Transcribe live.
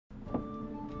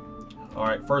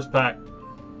Alright, first pack.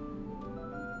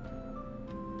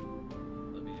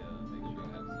 Let me make sure I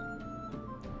have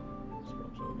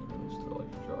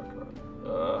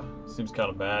some. Seems kind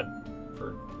of bad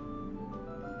for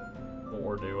what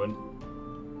we're doing.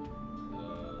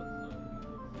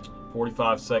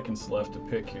 45 seconds left to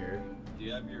pick here. Do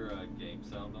you have your game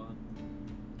sound on?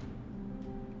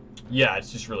 Yeah,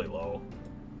 it's just really low.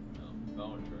 No, I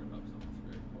want to turn it up so it's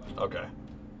very quiet. Okay.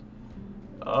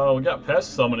 We got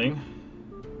pest summoning.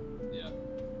 Yeah.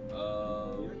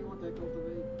 You want that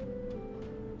cultivate?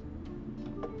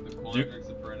 The Quandrix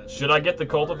Apprentice. Should I get the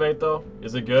cultivate though?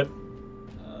 Is it good?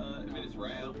 I mean, it's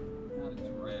ramp. It's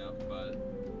ramp, but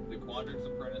the Quandrix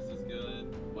Apprentice is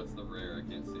good. What's the rare?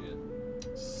 I can't see it.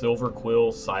 Silver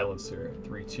Quill Silencer.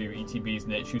 3/2. ETB's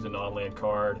net. Choose a non-land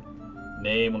card.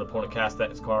 Name when an opponent casts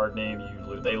that its card name,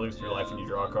 they lose 3 life and you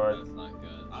draw a card. That's not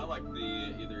good. I like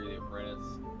either the Apprentice.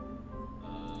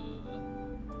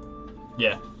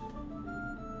 Yeah.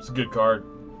 It's a good card.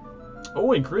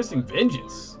 Oh, Increasing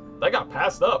Vengeance. That got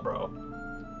passed up, bro.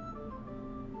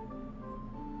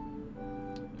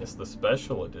 It's the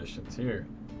special edition too.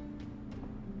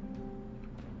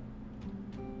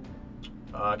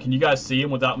 Can you guys see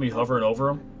him without me hovering over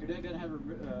him? Your deck doesn't have a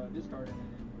discard in it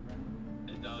anymore,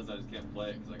 It does. I just can't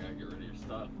play it because I gotta get rid of your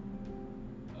stuff.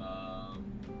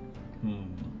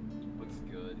 What's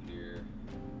good here?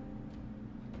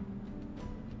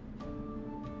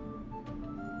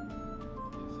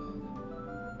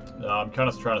 I'm kind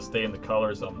of trying to stay in the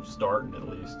colors I'm starting at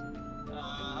least.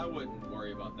 I wouldn't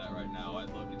worry about that right now. I'd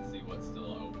look and see what's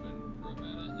still open for a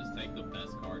minute. Just take the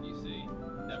best card you see.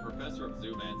 That Professor of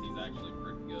Zoomancy's actually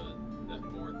pretty good. That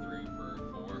 4/3 for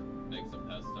 4 makes a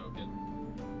pest token.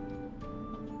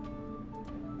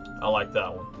 I like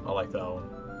that one. I like that one.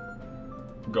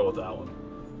 Go with that one.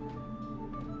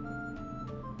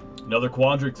 Another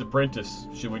Quandrix Apprentice.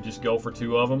 Should we just go for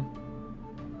 2 of them? What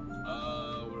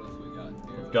else we got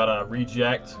here? We've got a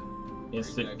Reject,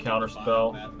 instant counter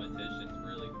spell. Biomathematician's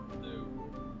really new.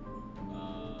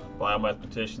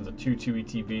 Biomathematician's a 2/2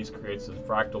 ETBs, creates a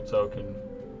fractal token.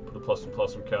 Put a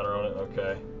 +1/+1 counter on it.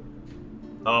 Okay.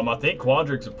 I think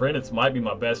Quandrix Apprentice might be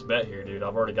my best bet here, dude.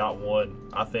 I've already got one.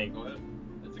 I think. Go ahead.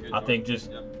 That's a good I card. think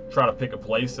just Yep. try to pick a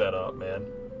play set up, man.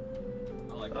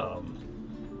 I like that. What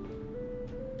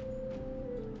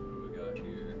do we got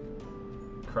here?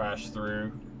 Crash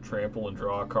through, trample, and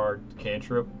draw a card.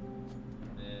 Cantrip.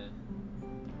 Eh.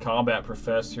 Combat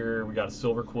Professor. We got a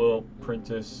Silver Quill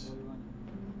Apprentice.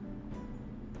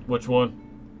 Which one?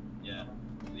 Yeah.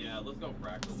 Yeah, let's go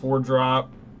fractals. 4-drop.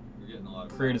 We're getting a lot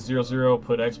of Create a 0/0.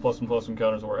 Put X +1/+1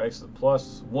 counters or X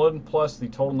 +1 plus the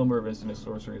total number of instant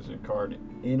sorceries in a card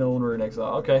in owner and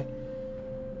exile. Okay.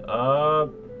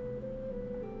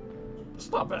 It's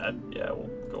not bad. Yeah, we'll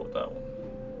go with that one.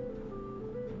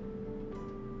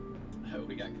 Oh,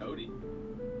 we got Cody.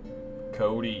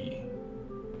 Cody.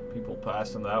 People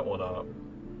passing that one up.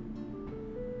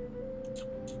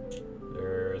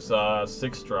 There's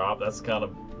 6-drop. That's kind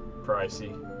of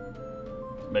pricey.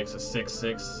 Makes a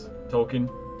 6/6 token.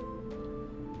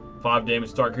 5 damage,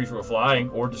 start creature with flying,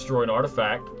 or destroy an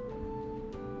artifact.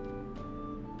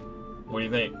 What do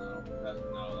you think? No, that's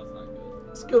not good.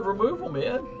 It's good removal,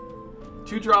 man.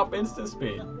 2-drop instant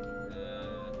speed. How about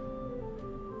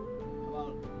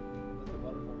what's the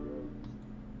butterfly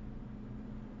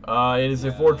rose? It is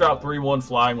a 4-drop 3/1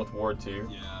 flying with ward 2.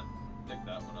 Yeah, pick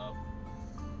that one up.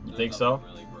 You There's think so?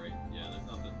 nothing Really great. Yeah, there's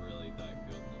nothing really that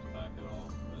good in this pack at all.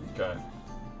 Okay.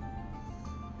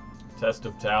 Test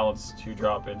of Talents,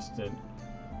 2-drop instant.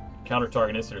 Counter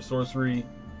target instant or sorcery.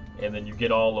 And then you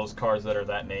get all those cards that are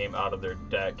that name out of their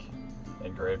deck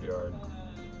and graveyard.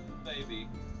 Maybe.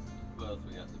 What else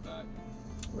we got in the back?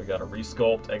 We got a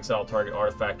Resculpt, exile target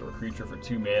artifact or creature for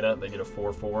 2 mana. They get a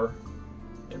 4/4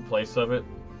 in place of it.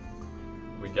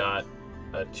 We got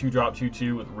a 2-drop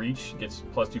 2/2 with Reach. Gets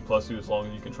 +2/+2 as long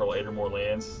as you control 8 or more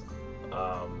lands.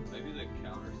 Maybe the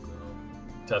counters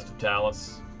though. Test of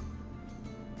Talents.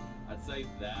 I'd say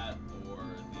that or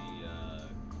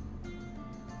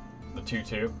The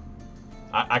 2/2.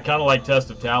 I kind of like Test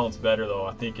of Talents better though.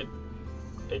 I think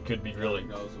it could be really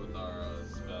goes with our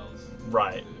spells.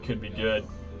 right. It could be good.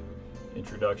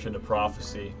 Introduction to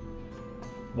Prophecy.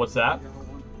 What's that?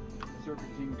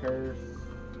 Serpentine Curve.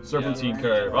 Serpentine Yeah,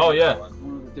 Curve. yeah, Oh yeah.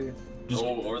 One of the 2. Just-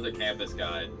 or the campus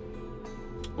guide.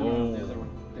 Oh. The other one.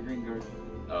 The green card.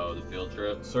 Oh, the field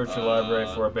trip. Search your library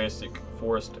for a basic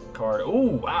forest card. Oh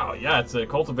wow, yeah, it's a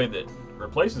cultivate that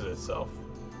replaces itself.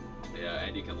 Yeah,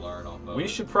 and you can learn off of We it.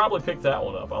 should probably pick that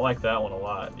one up. I like that one a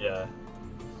lot. Yeah.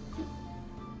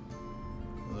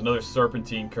 There's another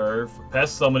Serpentine Curve.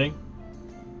 Pest Summoning.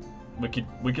 We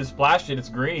could splash it. It's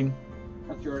green.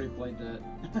 thought you already played that.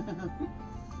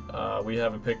 We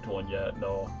haven't picked one yet.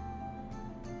 No.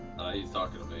 He's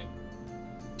talking to me.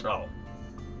 Oh.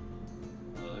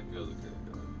 That goes a good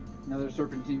card. Another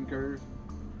serpentine curve.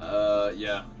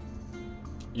 Yeah.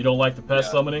 You don't like the pest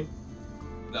Yeah. summoning?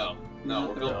 No, No,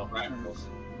 we're building no. fractals.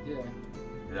 Yeah.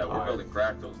 Yeah, we're Alright. building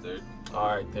fractals, dude. All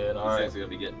right, then. All These right. things are gonna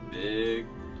be getting big.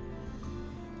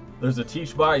 There's a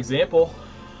teach by example.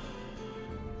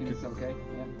 Think it's okay.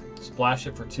 Yeah. Splash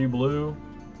it for 2 blue.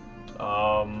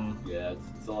 Yeah,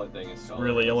 it's the only thing in color.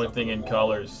 Really the only thing in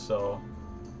colors. So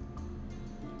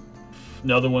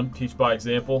another one, teach by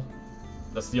example.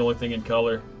 That's the only thing in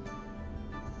color.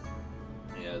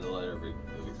 Yeah, the letter of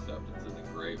acceptance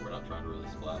isn't great. We're not trying to really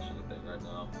splash anything right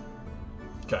now.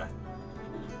 Okay.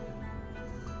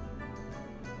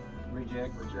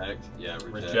 Reject. Reject. Yeah,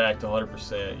 reject. Reject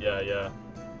 100%. Yeah, yeah.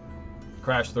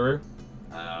 Crash through.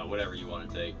 Whatever you want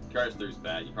to take. Crash through's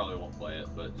bad. You probably won't play it,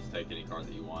 but just take any card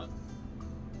that you want.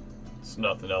 There's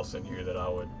nothing else in here that I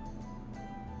would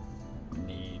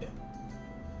need.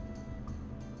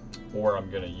 Or I'm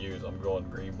going to use. I'm going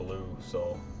green, blue.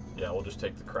 So, yeah, we'll just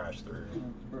take the crash through.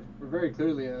 We're very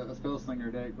clearly a spell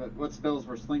slinger deck, but what spells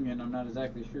we're slinging, I'm not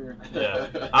exactly sure.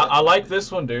 Yeah. I like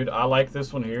this one, dude. I like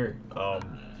this one here.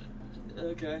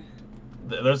 Okay.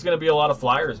 There's going to be a lot of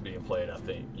flyers being played, I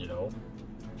think, you know.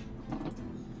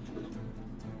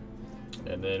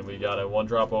 And then we got a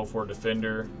 1-drop 0/4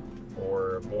 defender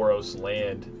or Boros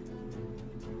land.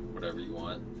 Whatever you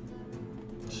want.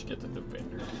 Just get the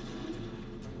defender.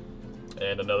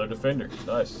 And another defender.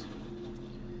 Nice.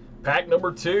 Pack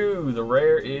number 2. The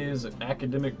rare is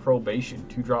Academic Probation.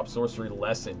 2-drop sorcery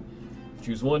lesson.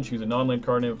 Choose one. Choose a non-land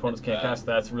card name opponents can't cast.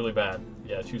 That's really bad.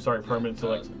 Yeah, choose target permanent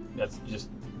select. That's just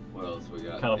What else we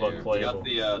got? kind of here? unplayable.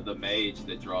 We got the mage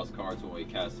that draws cards when we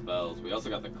cast spells. We also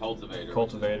got the cultivator.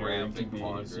 Cultivator, ramping ATBs. You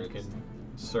quadrants. can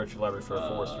search your library for a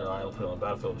forester. I will put it on the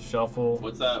battlefield to shuffle.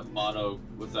 What's that mono?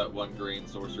 What's that one green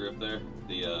sorcery up there?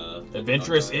 The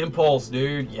Adventurous Impulse,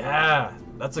 dude. Yeah,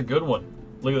 that's a good one.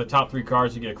 Look at the top 3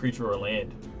 cards. You get a creature or a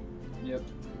land. Yep.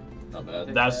 Not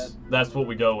bad. That's what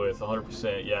we go with.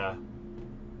 100%. Yeah.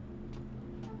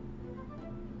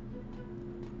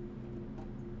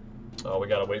 Oh, we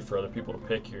gotta wait for other people to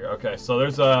pick here. Okay, so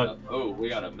there's a Oh, we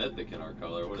got a mythic in our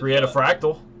color. What is create a that?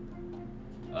 fractal.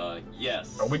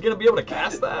 Yes. Are we gonna be able to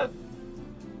cast that?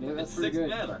 Yeah, that's It's pretty 6 good.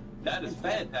 mana. That is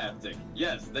fantastic.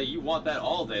 Yes, you want that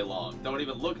all day long. Don't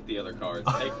even look at the other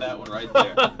cards. Take that one right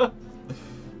there.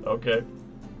 Okay.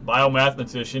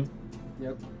 Biomathematician.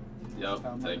 Yep. Yep,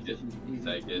 take it. Easy,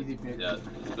 Take it. easy pick. Yeah,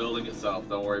 it's building itself.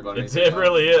 Don't worry about It anything.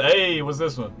 really is. Hey, what's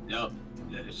this one? Yep.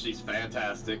 Yeah, she's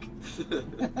fantastic.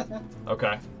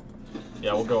 Okay.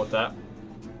 Yeah, we'll go with that.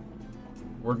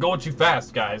 We're going too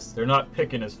fast, guys. They're not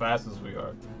picking as fast as we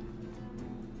are.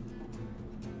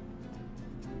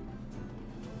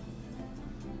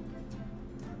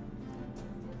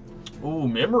 Ooh,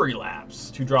 Memory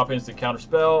Lapse. 2-drop instant counter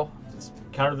spell. It's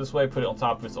countered this way, put it on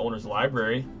top of its owner's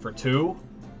library for 2.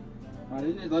 Why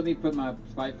didn't it let me put my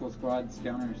Spiteful Squad's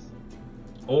counters?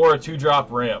 Or a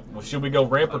 2-drop ramp. Well, should we go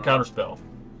ramp or counter spell?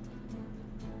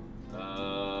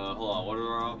 Hold on. What are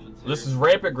our options here? This is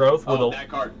rampant growth with Oh, a.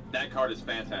 that card is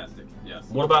fantastic. Yes.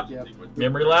 What about Yep.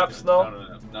 Memory Lapse, though?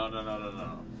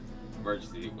 No.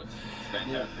 Emergency sequence. It's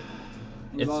fantastic.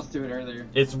 We lost to it earlier.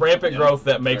 It's rampant Yeah, growth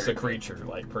that makes very a creature,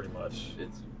 like, pretty much.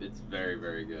 It's very,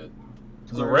 very good.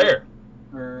 It's a rare.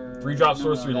 Or, 3-drop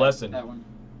sorcery lesson. That one.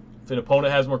 If an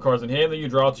opponent has more cards in hand than you,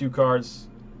 draw 2 cards.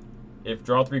 If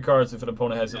draw 3 cards, if an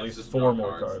opponent has at Yeah, least just 4 draw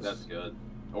more cards. That's good.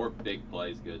 Or big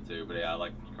play is good too. But yeah, I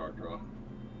like the card draw.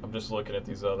 I'm just looking at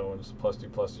these other ones.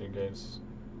 +2/+2 games.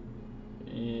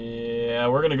 Yeah,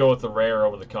 we're gonna go with the rare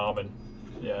over the common.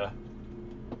 Yeah.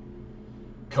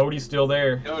 Cody's still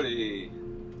there. Cody.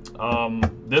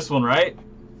 This one, right?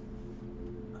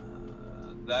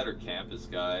 That or Campus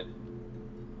Guide.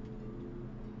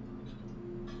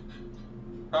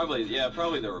 Probably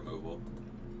the removal.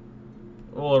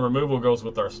 Well, the removal goes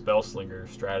with our spell slinger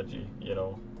strategy, you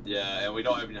know. Yeah, and we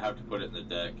don't even have to put it in the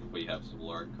deck if we have some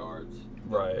learn cards.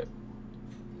 Right.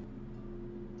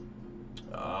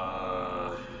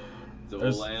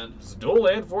 Dual land. It's a dual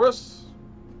land for us.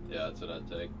 Yeah, that's what I'd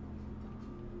take.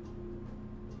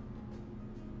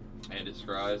 And it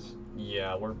scries.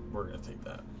 Yeah, we're gonna take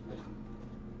that.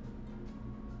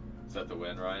 Is that the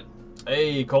win, Ryan?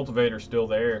 Hey, Cultivator's still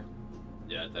there.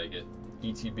 Yeah, take it.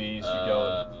 ETBs, you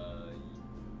go.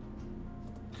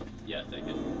 Yeah, take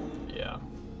it. Yeah.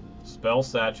 Spell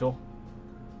Satchel.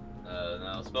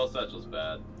 No, Spell Satchel's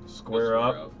bad. Square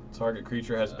up. Target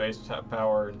creature has base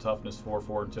power and toughness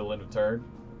 4/4 until end of turn.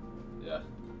 Yeah.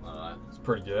 It's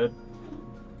pretty good.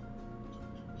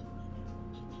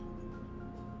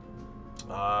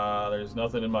 There's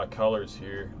nothing in my colors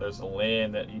here. There's a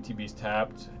land that ETB's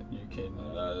tapped. You can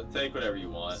take whatever you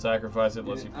want. sacrifice it,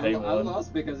 lets you pay I one.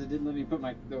 lost because it didn't let me put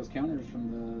those counters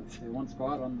from the one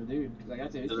squad on the dude because I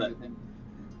got to hit you with him.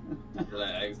 Did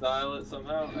I exile it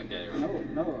somehow? I can't remember.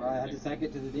 No, I had to sack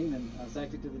it to the demon. I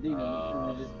sacked it to the demon,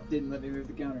 and it just didn't let me move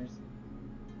the counters.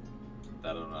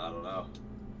 I don't know.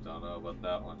 Don't know about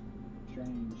that one.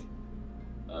 Strange.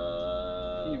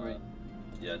 Anyway.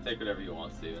 Yeah, take whatever you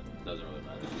want, Steven. Doesn't really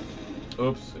matter.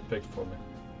 Oops, it picked for me.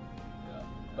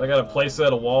 Yeah. I got a play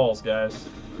set of walls, guys.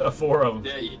 4 of them.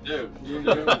 Yeah, you do. Doing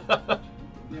great.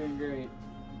 Doing great.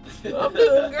 I'm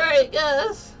doing great,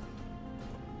 guys.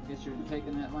 Guess you're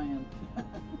taking that land.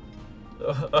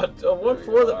 A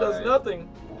 1/4 that does nothing.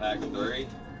 Pack 3.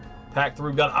 Pack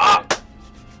 3, we got op.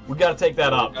 We got to take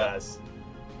that op, guys.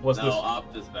 What's no, this?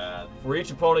 Opt is bad. For each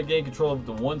opponent, gain control of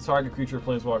the one target creature or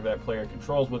planeswalker that player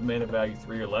controls with mana value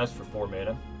 3 or less for 4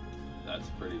 mana. That's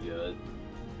pretty good.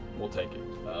 We'll take it.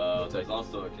 There's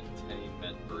also a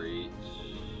containment breach,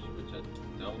 which I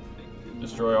don't think.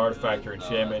 Destroy artifact or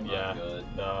enchantment. No, Yeah. good.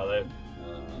 No, that.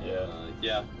 Yeah.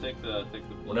 Yeah. Take the.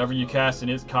 Whenever you cast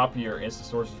an copy or instant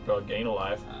sorcery spell, gain a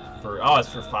life. It's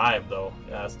for 5 though.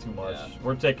 Yeah, that's too much. Yeah.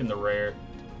 We're taking the rare.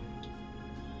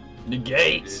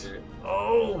 Negate.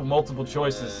 Oh, multiple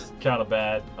choices, kind of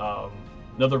bad.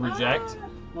 Another reject.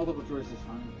 Multiple choice is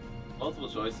fine. Multiple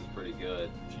choice is pretty good.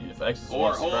 Gee, if X is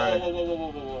Or one strike.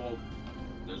 whoa.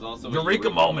 There's also a Eureka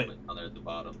moment on there at the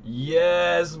bottom.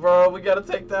 Yes, bro, we gotta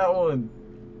take that one.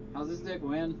 How's this deck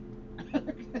win?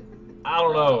 I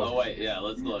don't know. Oh wait, yeah.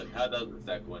 Let's look. How does this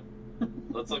deck win?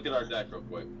 Let's look at our deck real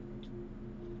quick.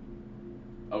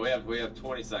 Oh, we have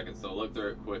 20 seconds, so look through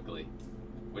it quickly.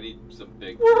 We need some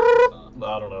big. I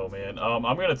don't know, man. I'm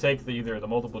gonna take either the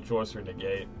multiple choice or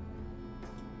negate.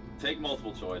 Take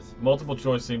multiple choice. Multiple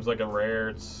choice seems like a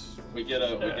rare. We get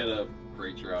a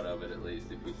creature out of it at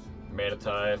least if we. Mana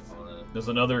Tithe. There's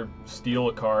another steal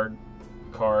a card,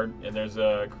 and there's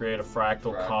a create a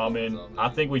fractal common. I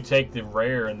think we take the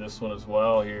rare in this one as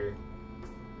well here.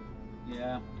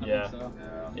 Yeah. I think so.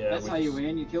 Yeah. That's how you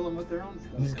win. You kill them with their own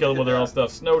stuff. Just kill them with their own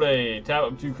stuff. Snow Day. Tap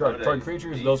up 2 target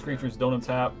creatures. Those creatures don't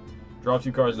untap. Draw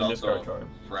 2 cards and discard card.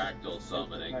 Fractal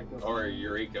summoning or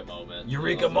Eureka moment.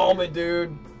 Eureka moment,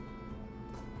 dude.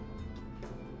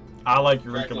 I like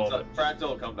Eureka moment. Fractal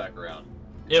will come back around.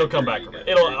 It'll come back around.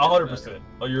 It'll 100%.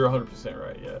 Oh, you're 100%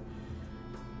 right. Yeah.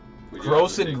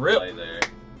 Gross and Grip. There.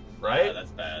 Right? Yeah,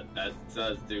 that's bad. That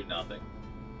does do nothing.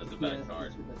 That's a bad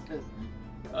card.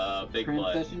 Big Cram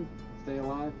play. Session, stay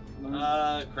alive.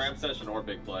 Cram session or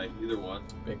big play, either one.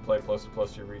 Big play plus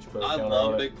your reach. I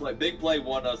love big play. Big play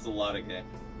won us a lot of games.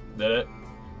 Did it?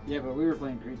 Yeah, but we were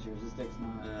playing creatures. This deck's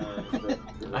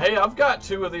not. Hey, I've got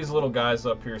 2 of these little guys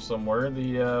up here somewhere.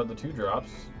 The 2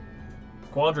 drops.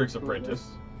 Quandrix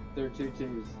Apprentice. They're 2/2s.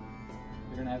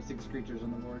 You're gonna have 6 creatures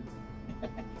on the board.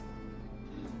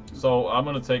 So I'm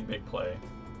gonna take big play.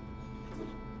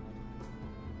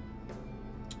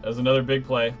 As another big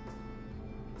play.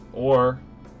 Or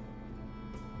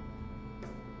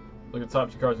look at the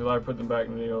top 2 cards of your life, put them back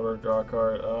in the order, draw a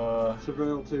card.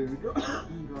 Surveil 2. Draw a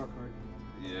card.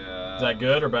 Yeah. Is that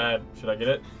good or bad? Should I get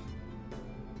it?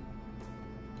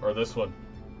 Or this one?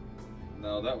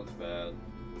 No, that one's bad.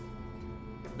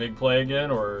 Big play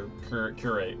again or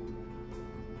curate?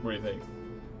 What do you think?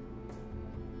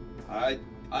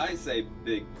 I say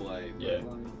big play. Yeah.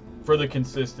 For the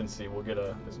consistency, we'll get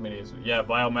as many as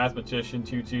Biomathematician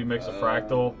 2/2 mix a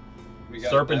fractal,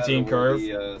 Serpentine Curve.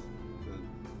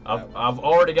 I've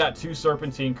already got 2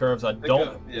 Serpentine Curves. Pick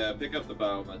up the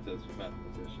Biomathematician.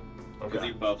 Because Okay.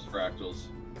 he buffs fractals.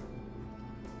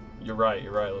 You're right.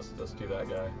 Let's do that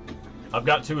guy. I've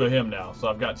got 2 of him now, so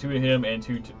I've got 2 of him and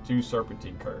two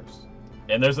Serpentine Curves.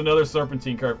 And there's another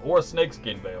Serpentine Curve or a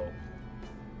Snakeskin Veil.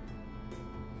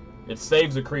 It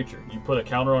saves a creature. You put a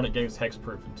counter on it, gains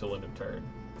hexproof until end of turn.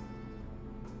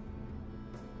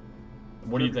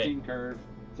 What do you think?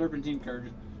 Serpentine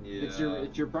Curve. Yeah.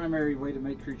 It's your primary way to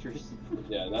make creatures.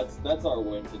 Yeah, that's our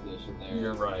win condition there.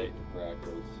 You're right.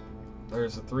 Fractals.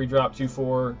 There's a 3-drop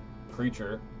 2/4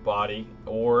 creature body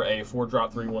or a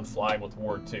 4-drop 3/1 flying with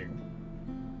ward 2.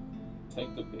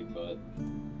 Take the big butt.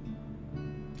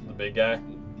 The big guy.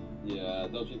 Yeah,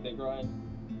 don't you think, Ryan?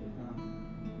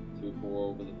 2/4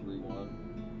 over the 3/1.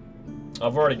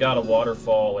 I've already got a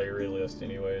waterfall aerialist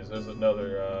anyways. There's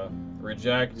another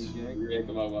reject.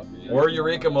 Eureka moment. Or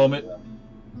Eureka moment.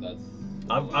 That's.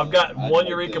 I've got 1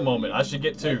 Eureka moment. I should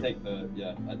get 2.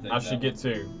 I should get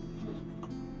 2.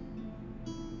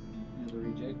 The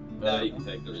reject. Now you can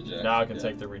take the reject. Now I can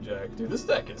take the reject. Dude, this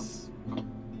deck is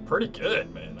pretty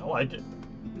good, man. I like it.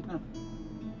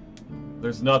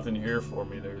 There's nothing here for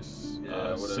me. There's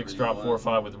Yeah, 6 whatever drop you 4 or want.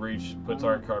 5 with reach. Put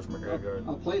target card from a graveyard.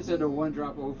 A playset of 1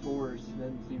 drop 04s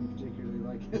doesn't seem particularly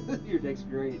like your deck's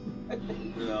great.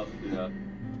 Yeah.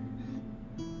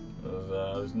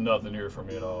 There's nothing here for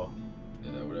me at all.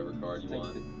 Yeah, whatever card you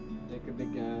want. Take a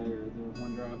big guy or the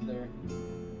 1 drop there.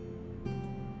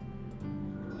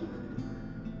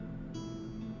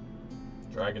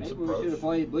 Dragon's Maybe we Approach. should have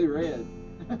played blue-red.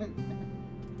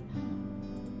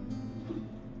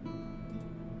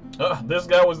 This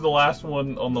guy was the last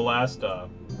one on the last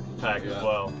pack as Yeah.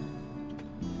 well.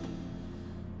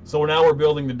 So now we're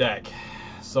building the deck.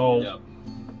 So Yep.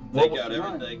 what Take out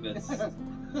everything that's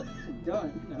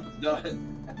Done.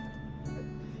 done.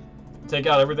 take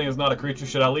out everything that's not a creature.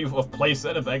 Should I leave a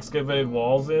playset of excavated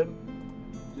walls in?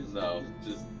 No,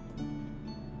 just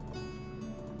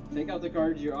Take out the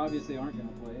cards you obviously aren't going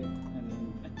to play,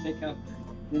 and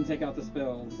then take out the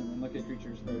spells, and then look at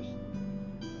creatures first.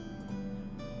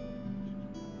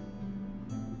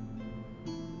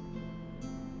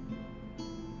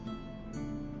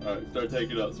 alright, start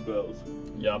taking out spells.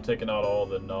 Yeah, I'm taking out all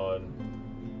the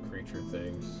non-creature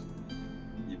things.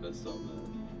 You missed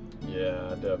something. Yeah,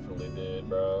 I definitely did,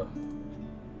 bro.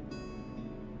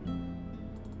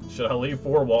 Should I leave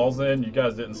 4 walls in? You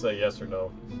guys didn't say yes or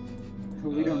no.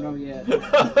 We don't know yet.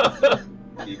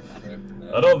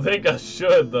 I don't think I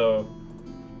should, though.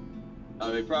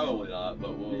 I mean, probably not,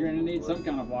 but we'll. You're gonna need some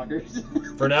kind of blockers.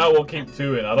 For now, we'll keep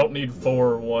 2 in. I don't need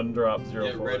 4 1-drop 0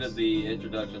 Get rid of the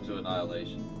Introduction to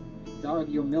Annihilation. Dog,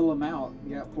 you'll mill them out.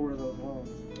 You got 4 of those walls.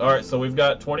 Alright, so we've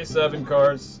got 27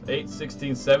 cards, 8,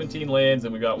 16, 17 lands,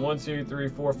 and we got 1, 2, 3,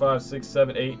 4, 5, 6,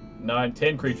 7, 8, 9,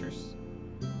 10 creatures.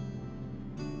 Yeah,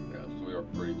 so we are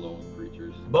pretty low on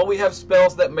creatures. But we have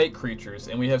spells that make creatures,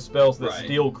 and we have spells that Right.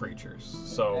 steal creatures.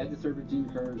 So, Add the Serpentine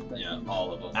cards back Yeah, in.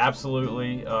 all of them.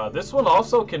 absolutely. This one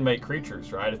also can make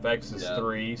creatures, right? If X is Yeah,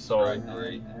 3, so right.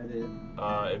 Add it.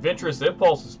 Adventurous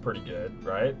Impulse is pretty good,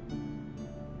 right? I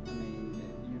mean,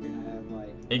 you're gonna have like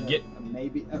It get-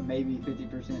 a maybe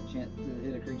 50% chance to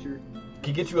hit a creature.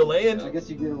 Can get you a land. I guess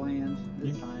you get a land. It's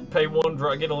You fine. pay 1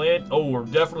 draw, get a land. Oh, we're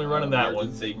definitely running that one.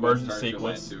 Emergent turns your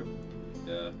land sequence. to-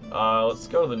 Yeah. Let's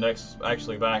go to the next,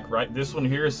 actually back, right? This one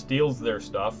here steals their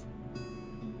stuff.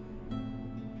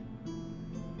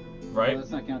 Right? Oh,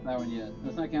 let's not count that one yet.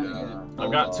 Let's not count it yet.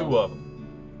 I've got 2 of them.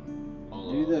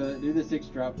 Do the 6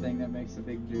 drop thing that makes a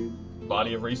big dude.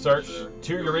 Body of Research. Sure.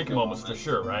 2 Here we Eureka go Moments on for this.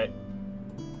 sure, right?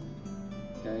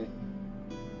 Okay.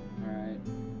 Alright.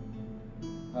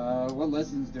 What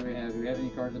lessons do we have? Do we have any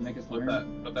cards that make us Put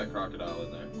learn? that crocodile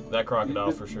in there. That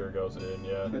crocodile for sure goes in,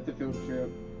 yeah. Put the field trip.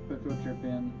 Put field trip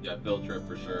in. Yeah, field trip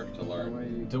for sure to That learn.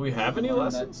 way- Do we have any learn that-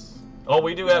 lessons? Oh,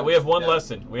 we do have. We have 1 Yeah.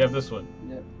 lesson. We have this one.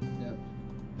 Yep.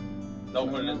 Don't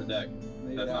put it in the deck.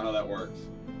 Leave That's it not out. how that works.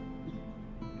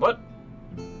 What?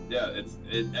 Yeah, it's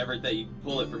everything. You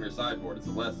pull it from your sideboard. It's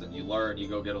a lesson. You learn. You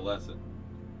go get a lesson.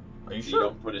 Are you You sure?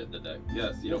 don't put it in the deck.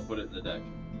 Yes, you don't put it in the deck.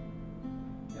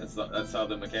 That's how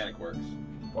the mechanic works.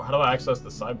 Well, how do I access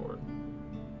the sideboard?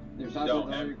 There's don't all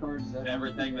have- your cards. that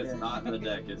Everything aren't that's in not in your the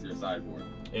deck. deck is your sideboard.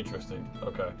 Interesting.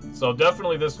 Okay. So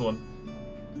definitely this one,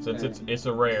 since Okay. it's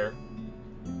a rare,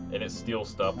 and it steals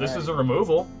stuff. This Alright. is a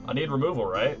removal. I need removal,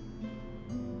 right?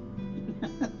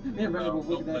 Yeah, remember,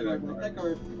 look at don't play that that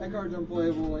card. That card's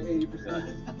unplayable like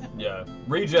 80%. Yeah.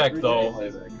 Reject though. Play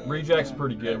that card. Reject's Yeah.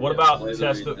 pretty good. Yeah, What yeah, about play the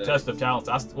test of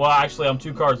talents? Well, actually, I'm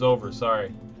 2 cards over.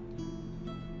 Sorry.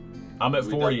 I'm at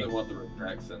We 40. definitely want the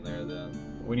rejects in there then.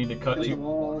 We need to cut Cut the 2.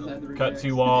 walls, add the Cut rejects.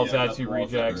 2 walls. Yeah, Add cut 2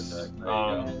 walls, add rejects. rejects. There you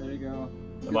Yeah, there you go.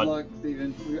 Good Am I- luck,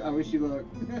 Steven. I wish you luck.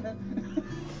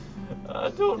 I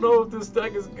don't know if this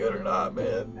deck is good or not,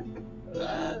 man.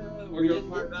 We're gonna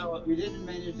find out. We didn't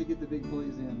manage to get the big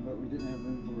plays in, but we didn't have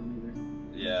room for them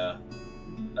Yeah,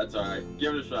 that's alright.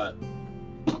 Give it a shot.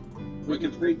 We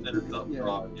can tweak- consider something yeah.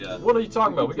 wrong. Yeah. What are you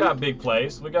talking about? We got big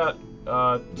plays. We got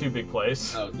 2 big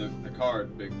plays. No, the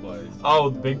card big plays. Oh,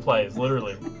 the big plays,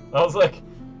 literally. I was like,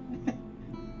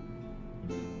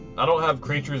 I don't have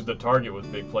creatures to target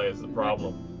with big play is the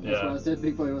problem. That's why I Yeah. said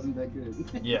big play wasn't that good.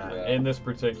 Yeah, Yeah. in this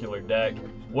particular deck.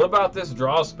 What about this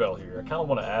draw spell here? I kind of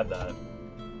want to add that.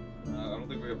 I don't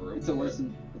think we have room It's a for it.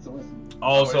 lesson. It's a lesson.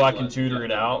 Oh, so it's I can less. tutor Yeah, it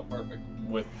there we out go. Perfect.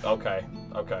 with, okay.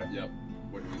 Yep.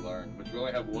 What did we learn? Which we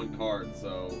only have 1 card,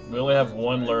 so. We only have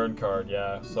 1 Right. learn card,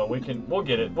 yeah. So we'll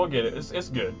get it. It's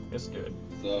good. It's good.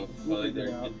 So We'll we'll either figure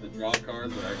it out. get the draw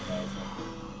cards or exile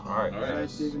something. All right, All right,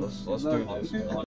 guys. Steven. Let's Good do luck. this.